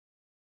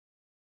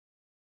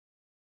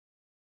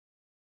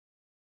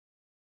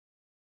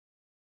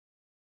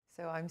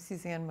So I'm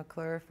Suzanne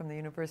McClure from the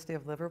University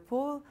of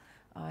Liverpool.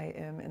 I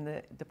am in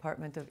the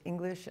Department of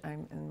English.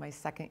 I'm in my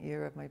second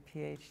year of my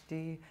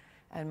PhD,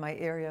 and my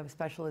area of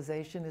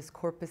specialization is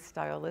corpus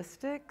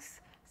stylistics.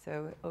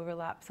 So it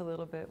overlaps a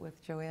little bit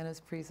with Joanna's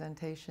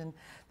presentation.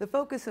 The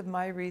focus of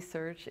my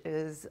research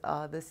is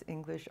this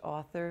English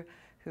author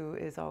who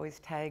is always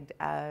tagged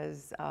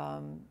as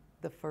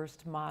the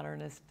first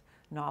modernist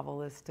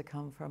novelist to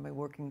come from a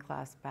working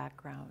class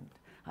background,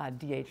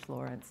 D.H.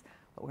 Lawrence.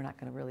 But we're not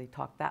going to really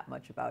talk that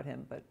much about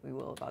him, but we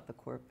will about the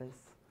corpus.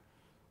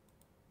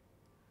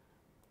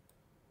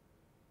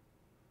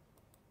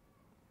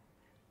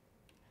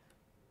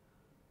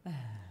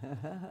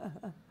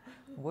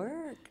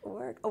 Work.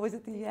 Oh, was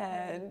it the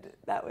end?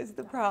 That was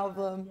the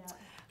problem.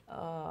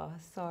 Yeah.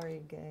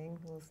 Sorry, gang.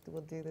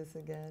 We'll do this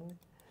again.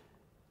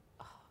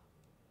 Oh.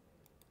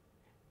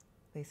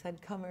 They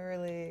said come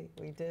early.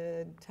 We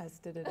did.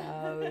 Tested it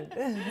out. If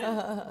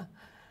I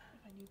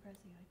knew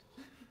pressing, I told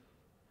you.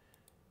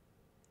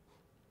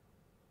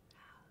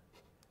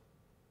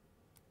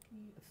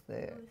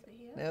 There.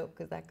 Nope,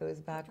 because that goes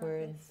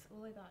backwards. All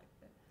the way back.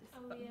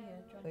 Oh, yeah.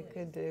 We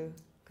could do.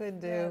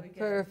 Yeah,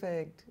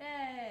 perfect.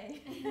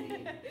 Hey!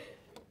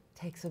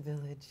 Takes a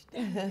village.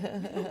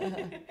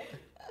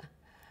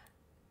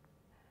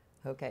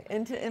 Okay,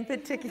 in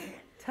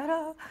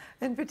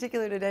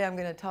particular today I'm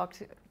going to talk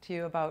to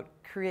you about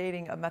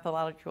creating a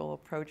methodological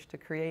approach to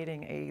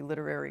creating a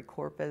literary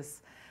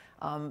corpus.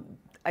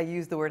 I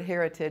use the word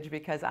heritage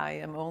because I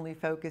am only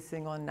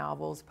focusing on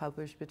novels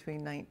published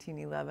between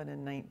 1911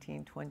 and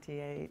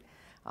 1928.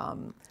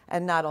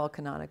 And not all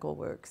canonical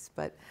works.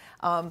 But,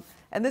 and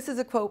this is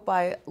a quote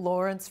by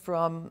Lawrence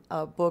from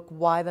a book,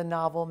 Why the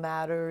Novel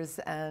Matters,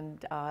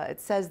 and it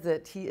says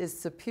that he is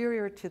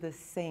superior to the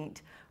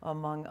saint,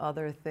 among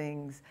other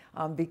things,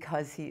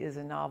 because he is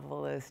a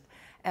novelist.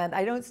 And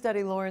I don't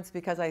study Lawrence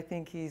because I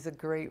think he's a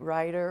great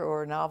writer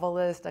or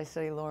novelist. I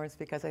study Lawrence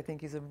because I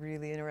think he's a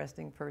really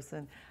interesting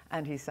person,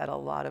 and he said a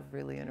lot of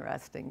really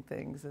interesting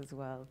things as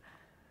well.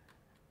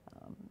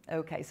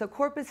 Okay, so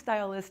corpus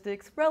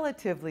stylistics,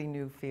 relatively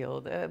new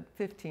field,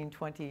 15,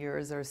 20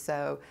 years or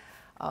so.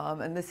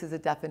 And this is a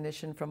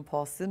definition from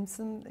Paul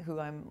Simpson, who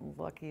I'm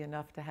lucky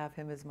enough to have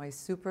him as my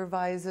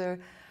supervisor.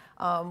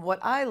 What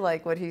I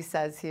like what he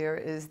says here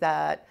is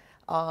that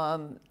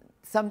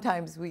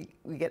sometimes we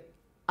get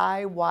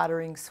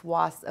eye-watering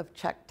swaths of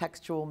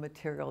textual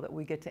material that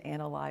we get to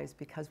analyze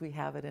because we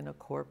have it in a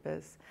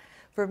corpus.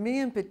 For me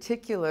in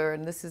particular,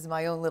 and this is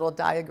my own little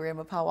diagram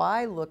of how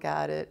I look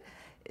at it,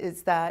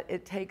 is that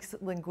it takes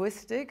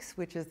linguistics,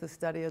 which is the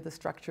study of the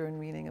structure and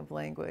meaning of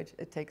language.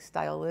 It takes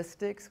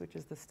stylistics, which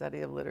is the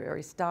study of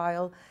literary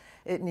style.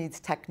 It needs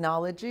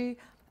technology,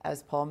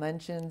 as Paul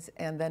mentions,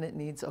 and then it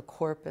needs a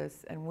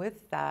corpus. And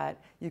with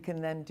that, you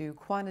can then do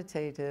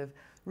quantitative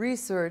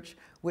research,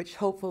 which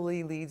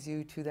hopefully leads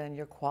you to then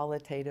your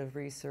qualitative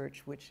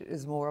research, which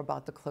is more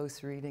about the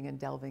close reading and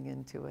delving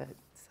into it.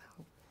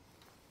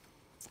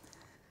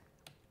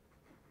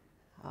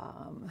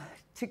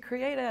 To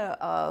create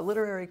a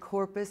literary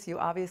corpus, you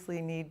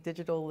obviously need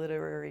digital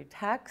literary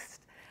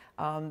text.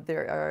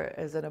 There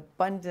is an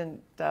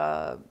abundant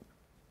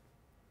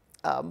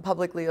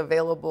publicly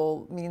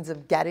available means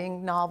of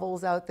getting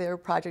novels out there.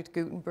 Project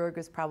Gutenberg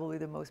is probably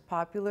the most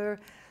popular.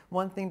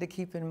 One thing to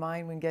keep in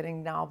mind when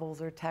getting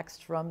novels or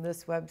text from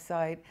this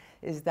website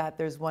is that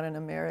there's one in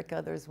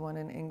America, there's one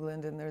in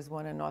England, and there's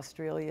one in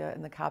Australia,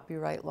 and the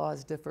copyright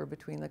laws differ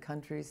between the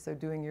countries. So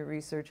doing your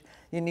research,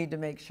 you need to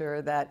make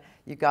sure that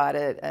you got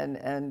it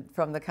and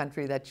from the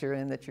country that you're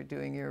in, that you're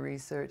doing your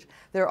research.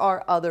 There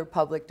are other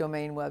public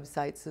domain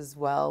websites as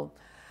well.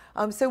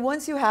 So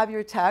once you have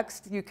your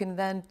text, you can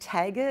then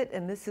tag it,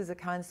 and this is a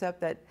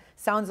concept that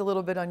sounds a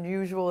little bit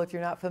unusual if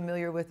you're not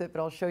familiar with it,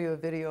 but I'll show you a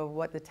video of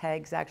what the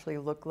tags actually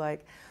look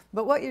like.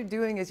 But what you're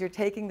doing is you're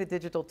taking the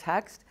digital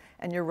text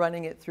and you're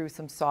running it through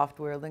some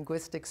software,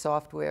 linguistic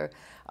software.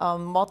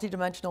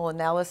 Multidimensional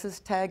analysis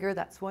tagger,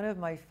 that's one of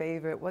my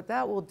favorite. What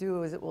that will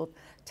do is it will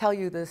tell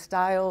you the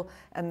style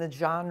and the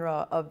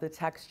genre of the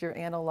text you're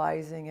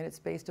analyzing, and it's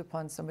based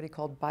upon somebody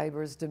called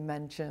Biber's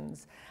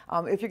dimensions.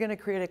 If you're going to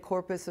create a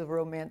corpus of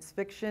romance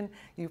fiction,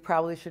 you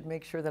probably should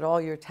make sure that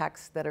all your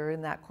texts that are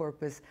in that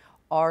corpus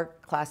are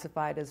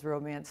classified as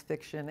romance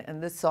fiction,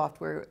 and this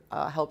software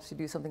helps you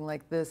do something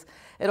like this.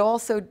 It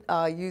also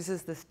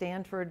uses the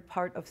Stanford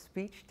part of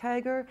speech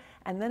tagger,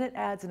 and then it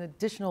adds an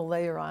additional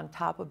layer on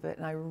top of it,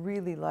 and I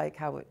really like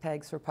how it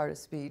tags for part of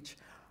speech,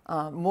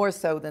 more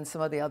so than some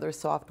of the other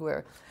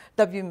software.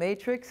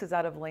 W-Matrix is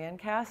out of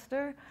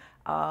Lancaster.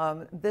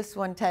 This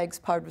one tags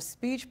part of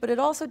speech, but it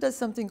also does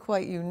something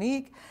quite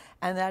unique,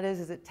 and that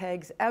is it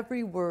tags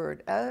every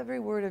word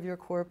of your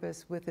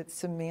corpus with its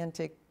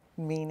semantic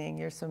meaning,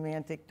 your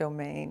semantic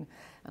domain.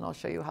 And I'll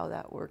show you how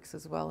that works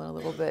as well in a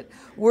little bit.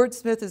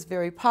 Wordsmith is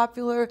very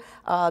popular.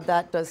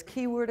 That does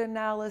keyword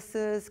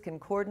analysis,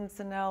 concordance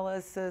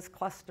analysis,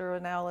 cluster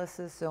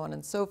analysis, so on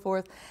and so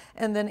forth.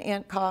 And then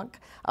Antcock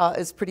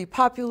is pretty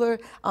popular.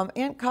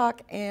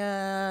 Antcock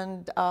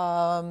and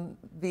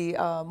the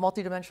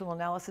multidimensional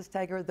analysis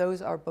tagger,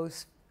 those are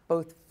both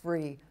both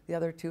free. The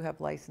other two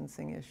have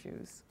licensing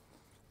issues.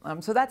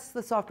 So that's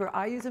the software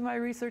I use in my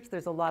research.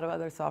 There's a lot of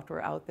other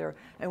software out there,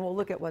 and we'll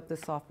look at what this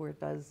software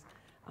does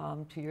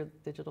to your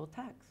digital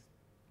text.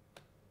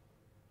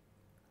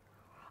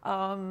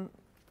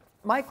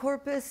 My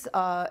corpus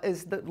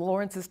is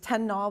Lawrence's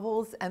 10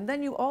 novels, and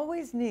then you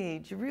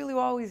really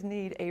always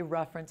need a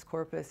reference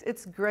corpus.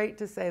 It's great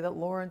to say that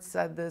Lawrence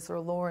said this or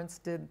Lawrence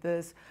did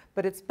this,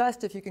 but it's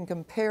best if you can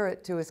compare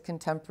it to his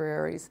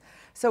contemporaries.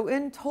 So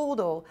in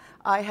total,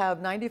 I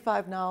have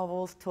 95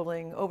 novels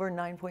totaling over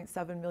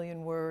 9.7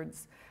 million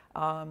words.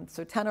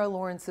 So 10 are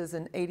Lawrence's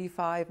and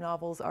 85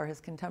 novels are his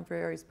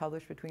contemporaries,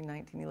 published between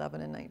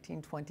 1911 and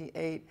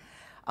 1928.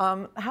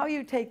 How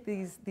you take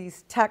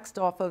these texts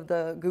off of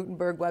the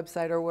Gutenberg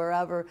website or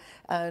wherever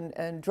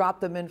and drop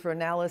them in for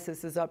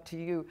analysis is up to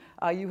you.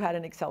 You had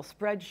an Excel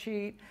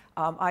spreadsheet.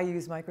 I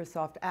use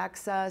Microsoft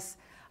Access.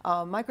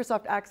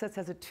 Microsoft Access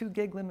has a 2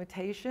 gig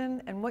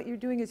limitation, and what you're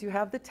doing is you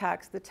have the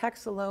text. The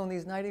text alone,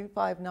 these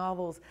 95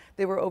 novels,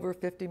 they were over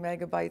 50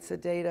 megabytes of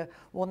data.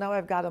 Well, now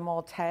I've got them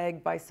all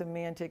tagged by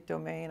semantic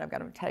domain. I've got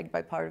them tagged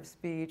by part of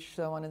speech,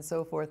 so on and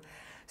so forth.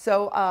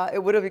 So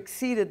it would have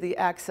exceeded the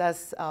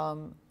access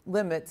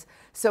limits.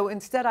 So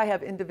instead, I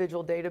have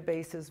individual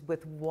databases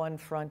with one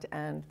front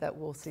end that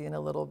we'll see in a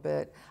little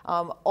bit.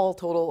 All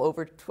total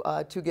over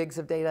 2 gigs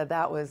of data.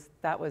 That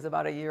was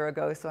about a year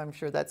ago, so I'm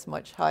sure that's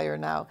much higher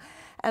now.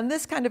 And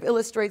this kind of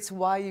illustrates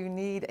why you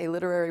need a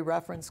literary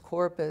reference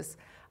corpus.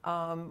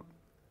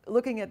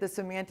 Looking at the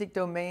semantic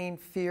domain,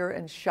 fear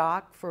and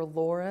shock for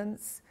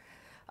Lawrence,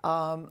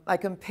 I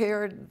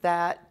compared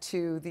that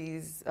to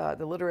the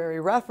literary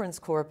reference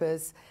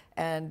corpus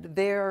and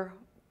their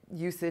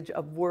usage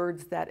of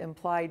words that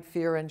implied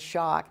fear and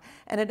shock.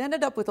 And it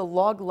ended up with a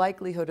log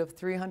likelihood of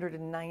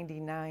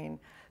 399.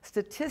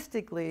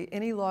 Statistically,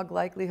 any log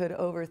likelihood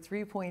over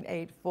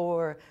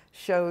 3.84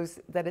 shows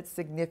that it's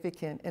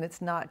significant, and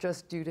it's not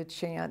just due to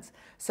chance.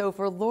 So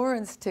for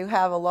Lawrence to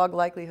have a log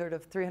likelihood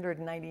of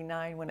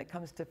 399 when it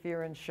comes to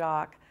fear and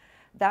shock,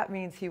 that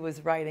means he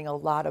was writing a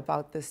lot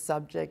about this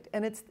subject.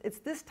 And it's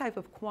this type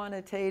of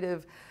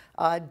quantitative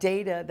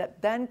data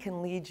that then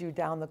can lead you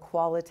down the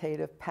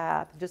qualitative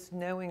path. Just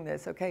knowing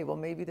this, okay, well,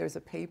 maybe there's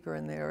a paper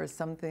in there or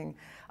something.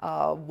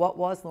 What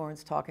was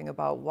Lawrence talking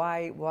about?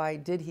 Why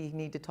did he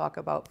need to talk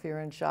about fear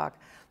and shock?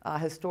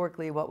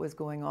 Historically, what was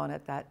going on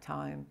at that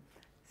time?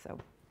 So.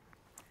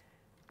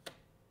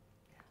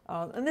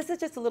 And this is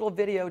just a little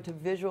video to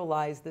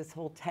visualize this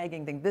whole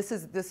tagging thing. This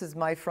is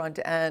my front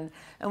end,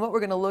 and what we're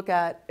going to look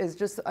at is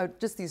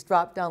just these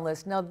drop-down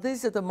lists. Now,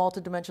 these are the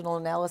multidimensional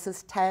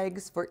analysis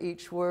tags for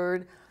each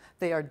word.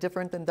 They are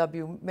different than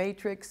W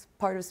matrix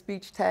part of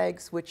speech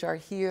tags, which are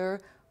here,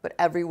 but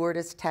every word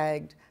is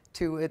tagged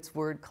to its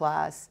word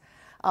class.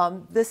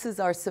 This is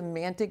our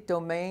semantic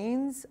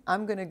domains.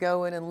 I'm going to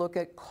go in and look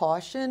at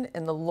caution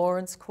in the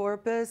Lawrence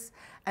corpus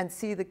and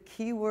see the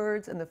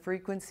keywords and the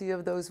frequency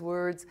of those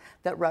words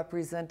that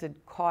represented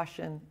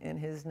caution in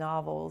his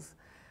novels.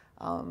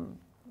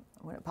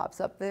 When it pops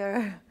up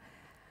there.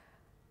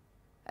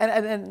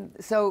 And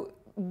so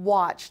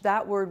watch,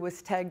 that word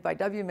was tagged by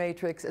W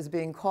matrix as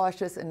being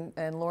cautious,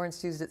 and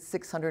Lawrence used it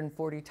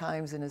 640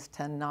 times in his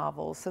 10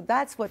 novels. So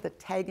that's what the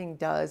tagging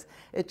does.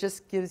 It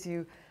just gives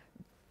you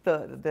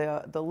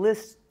the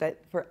list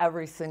for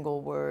every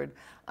single word.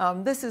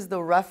 This is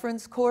the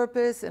reference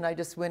corpus, and I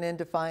just went in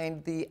to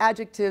find the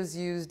adjectives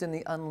used in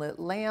the unlit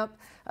lamp.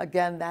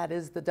 Again, that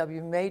is the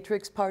W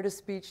matrix part of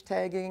speech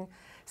tagging.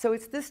 So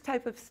it's this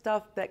type of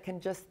stuff that can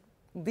just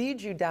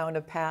lead you down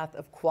a path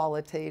of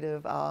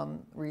qualitative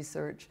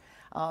research.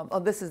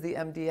 This is the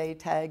MDA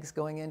tags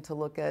going in to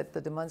look at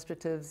the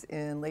demonstratives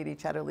in Lady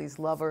Chatterley's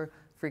Lover,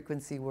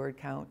 frequency, word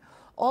count.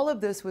 All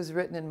of this was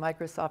written in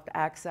Microsoft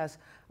Access.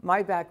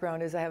 My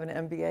background is I have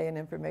an MBA in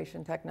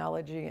information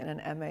technology and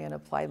an MA in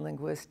applied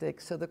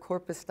linguistics, so the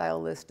corpus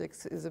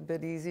stylistics is a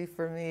bit easy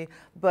for me,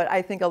 but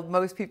I think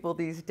most people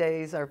these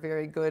days are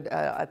very good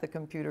at the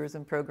computers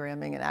and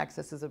programming, and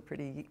Access is a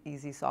pretty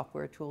easy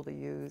software tool to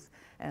use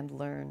and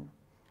learn.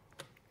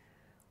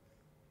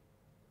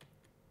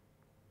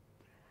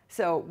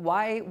 So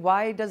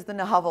why does the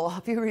novel,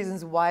 a few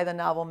reasons why the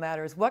novel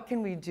matters. What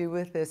can we do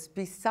with this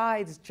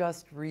besides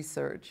just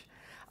research?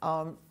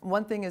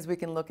 One thing is we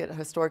can look at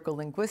historical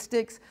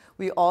linguistics.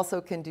 We also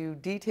can do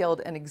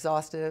detailed and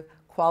exhaustive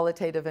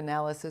qualitative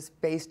analysis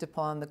based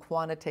upon the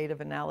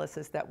quantitative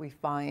analysis that we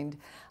find.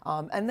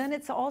 And then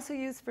it's also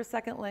used for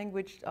second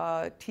language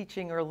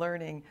teaching or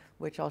learning,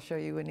 which I'll show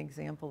you an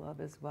example of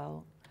as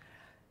well.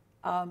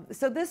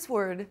 So this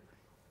word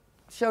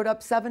showed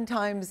up 7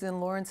 times in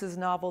Lawrence's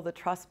novel, The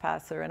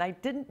Trespasser, and I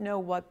didn't know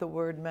what the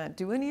word meant.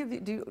 Do any of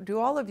you, do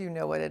all of you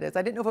know what it is?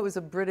 I didn't know if it was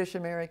a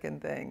British-American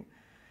thing.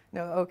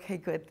 No, okay,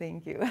 good,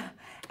 thank you.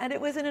 And it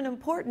was in an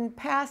important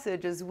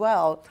passage as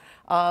well.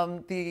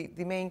 The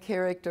main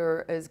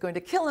character is going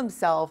to kill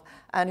himself,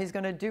 and he's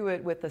going to do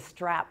it with a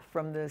strap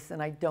from this,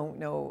 and I don't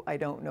know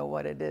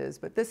what it is,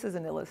 but this is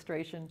an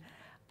illustration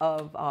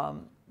of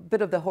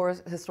bit of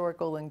the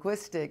historical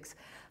linguistics.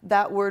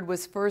 That word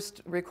was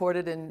first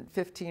recorded in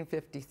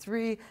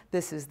 1553.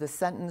 This is the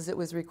sentence it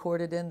was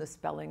recorded in. The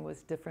spelling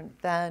was different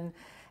then.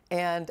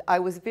 And I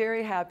was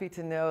very happy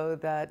to know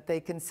that they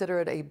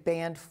consider it a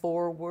band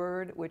 4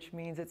 word, which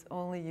means it's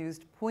only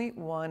used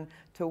 0.1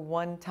 to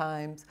 1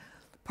 times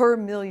per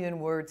million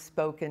words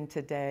spoken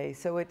today.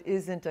 So it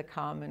isn't a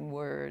common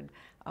word.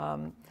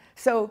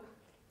 So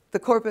the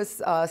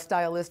corpus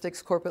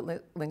stylistics, corpus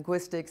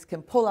linguistics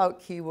can pull out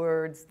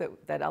keywords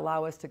that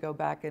allow us to go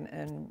back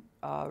and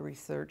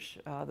research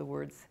the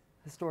word's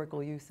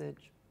historical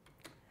usage.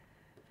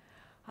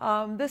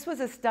 This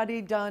was a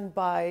study done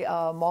by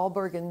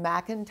Malberg and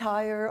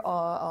McIntyre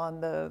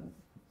on the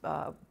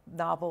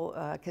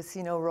novel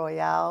Casino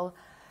Royale.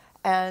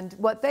 And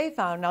what they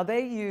found, now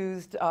they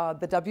used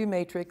the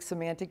W-matrix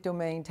semantic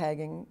domain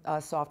tagging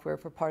software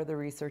for part of the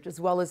research, as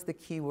well as the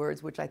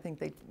keywords, which I think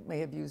they may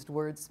have used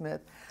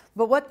Wordsmith.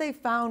 But what they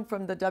found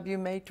from the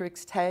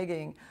W-matrix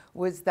tagging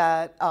was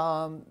that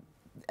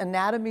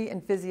anatomy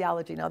and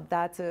physiology, now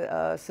that's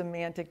a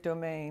semantic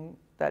domain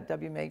that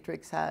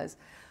W-matrix has,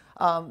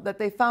 that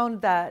they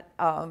found that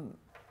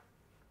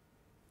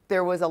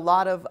there was a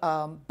lot of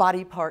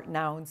body part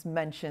nouns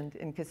mentioned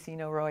in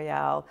Casino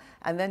Royale.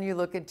 And then you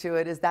look into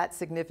it, is that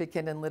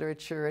significant in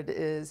literature? It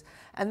is.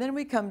 And then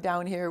we come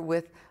down here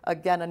with,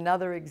 again,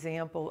 another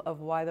example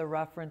of why the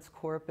reference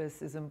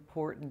corpus is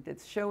important.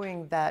 It's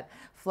showing that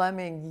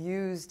Fleming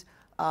used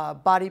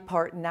body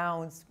part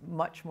nouns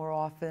much more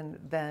often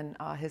than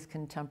his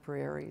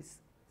contemporaries.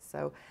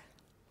 So,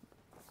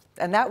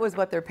 and that was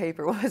what their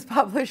paper was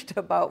published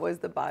about, was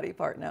the body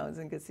part nouns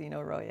in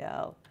Casino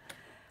Royale.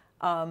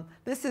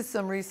 This is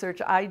some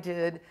research I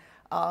did.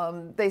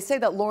 They say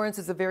that Lawrence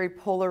is a very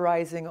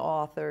polarizing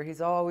author.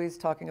 He's always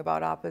talking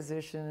about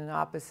opposition and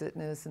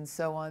oppositeness and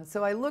so on.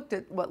 So I looked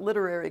at what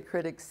literary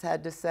critics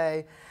had to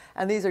say,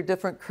 and these are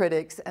different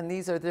critics, and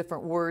these are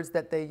different words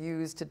that they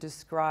use to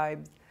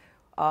describe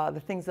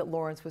the things that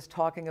Lawrence was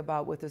talking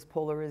about with his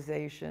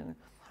polarization.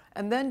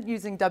 And then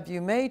using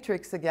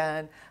W-matrix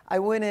again, I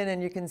went in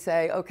and you can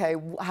say, okay,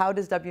 how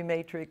does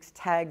W-matrix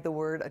tag the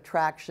word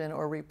attraction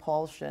or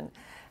repulsion?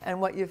 And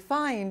what you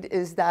find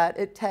is that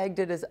it tagged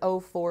it as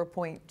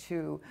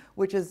 04.2,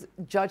 which is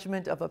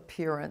judgment of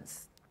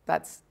appearance.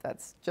 That's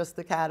just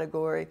the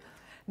category.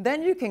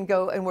 Then you can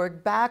go and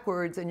work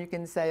backwards and you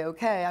can say,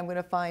 okay, I'm going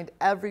to find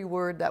every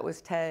word that was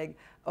tagged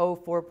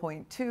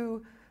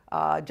 04.2,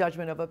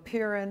 judgment of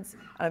appearance.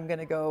 I'm going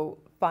to go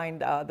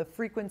find the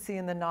frequency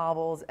in the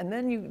novels, and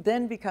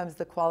then becomes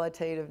the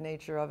qualitative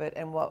nature of it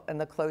and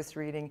the close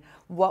reading.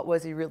 What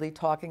was he really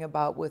talking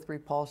about with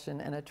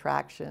repulsion and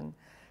attraction?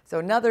 So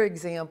another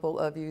example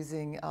of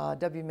using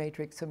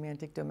W-matrix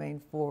semantic domain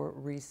for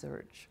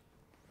research.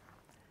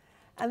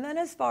 And then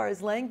as far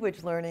as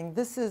language learning,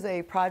 this is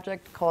a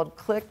project called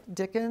Click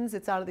Dickens.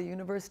 It's out of the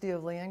University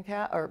of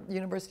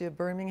University of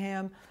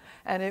Birmingham.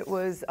 And it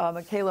was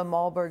Michaela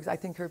Malberg's, I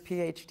think her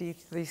PhD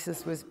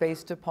thesis was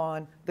based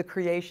upon the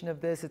creation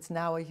of this. It's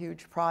now a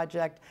huge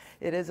project.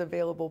 It is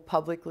available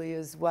publicly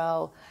as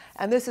well.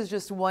 And this is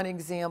just one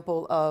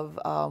example of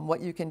what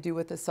you can do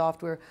with the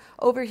software.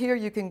 Over here,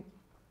 you can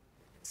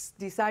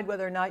decide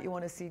whether or not you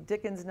want to see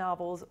Dickens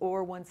novels,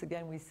 or once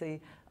again, we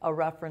see a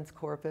reference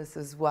corpus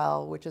as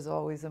well, which is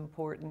always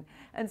important.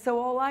 And so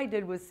all I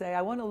did was say,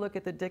 I want to look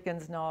at the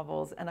Dickens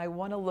novels, and I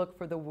want to look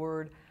for the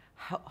word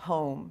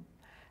home.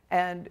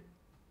 And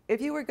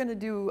if you were going to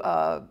do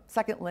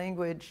second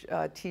language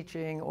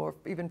teaching or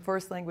even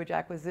first language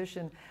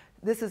acquisition,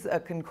 this is a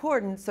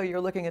concordance, so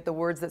you're looking at the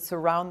words that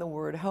surround the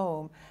word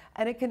home.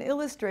 And it can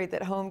illustrate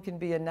that home can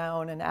be a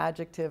noun, an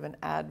adjective, an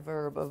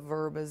adverb, a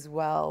verb as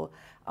well.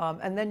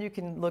 And then you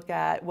can look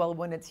at, well,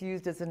 when it's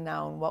used as a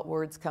noun, what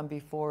words come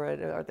before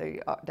it? Are they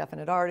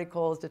definite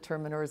articles,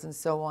 determiners, and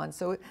so on?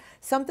 So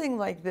something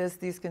like this,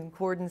 these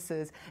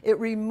concordances, it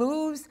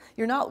removes,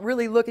 you're not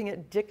really looking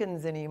at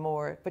Dickens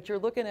anymore, but you're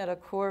looking at a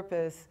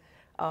corpus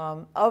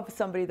of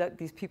somebody that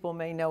these people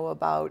may know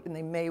about and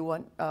they may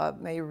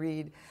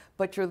read,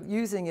 but you're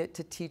using it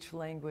to teach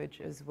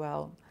language as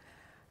well.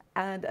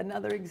 And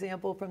another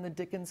example from the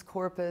Dickens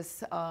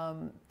corpus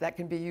that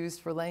can be used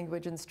for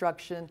language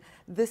instruction,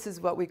 this is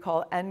what we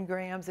call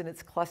n-grams, and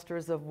it's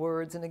clusters of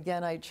words. And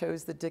again, I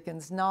chose the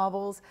Dickens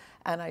novels,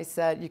 and I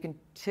said, you can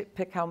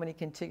pick how many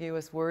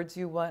contiguous words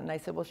you want. And I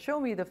said, well, show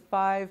me the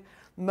 5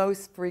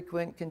 most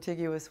frequent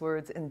contiguous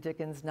words in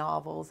Dickens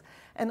novels.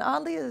 And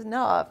oddly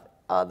enough,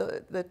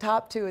 the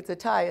top 2, it's a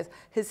tie, is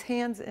his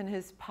hands in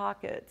his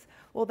pockets.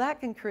 Well, that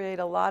can create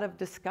a lot of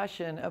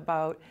discussion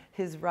about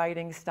his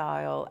writing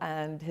style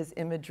and his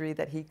imagery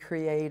that he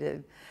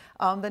created.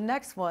 The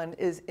next one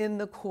is in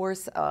the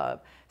course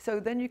of.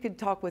 So then you could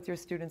talk with your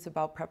students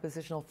about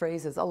prepositional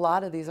phrases. A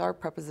lot of these are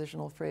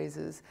prepositional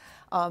phrases.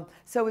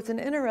 So it's an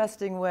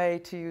interesting way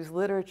to use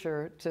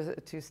literature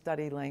to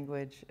study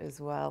language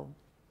as well.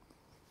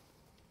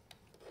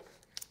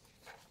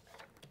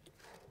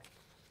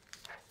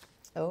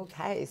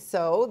 Okay,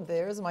 so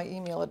there's my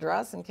email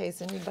address in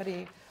case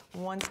anybody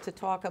wants to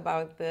talk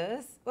about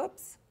this.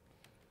 Oops.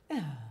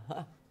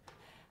 I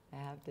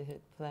have have to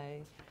hit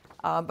play.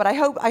 But I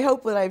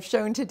hope what I've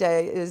shown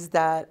today is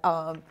that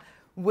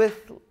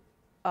with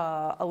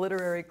a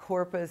literary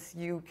corpus,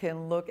 you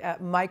can look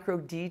at micro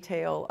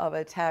detail of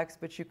a text,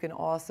 but you can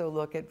also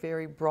look at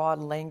very broad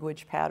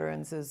language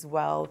patterns as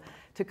well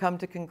to come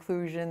to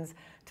conclusions,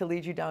 to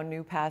lead you down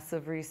new paths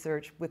of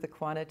research with the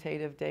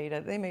quantitative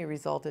data. They may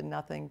result in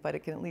nothing, but it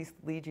can at least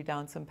lead you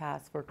down some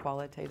paths for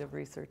qualitative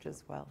research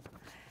as well.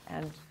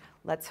 And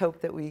let's hope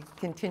that we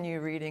continue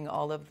reading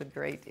all of the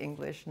great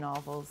English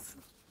novels.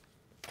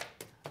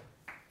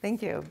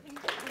 Thank you.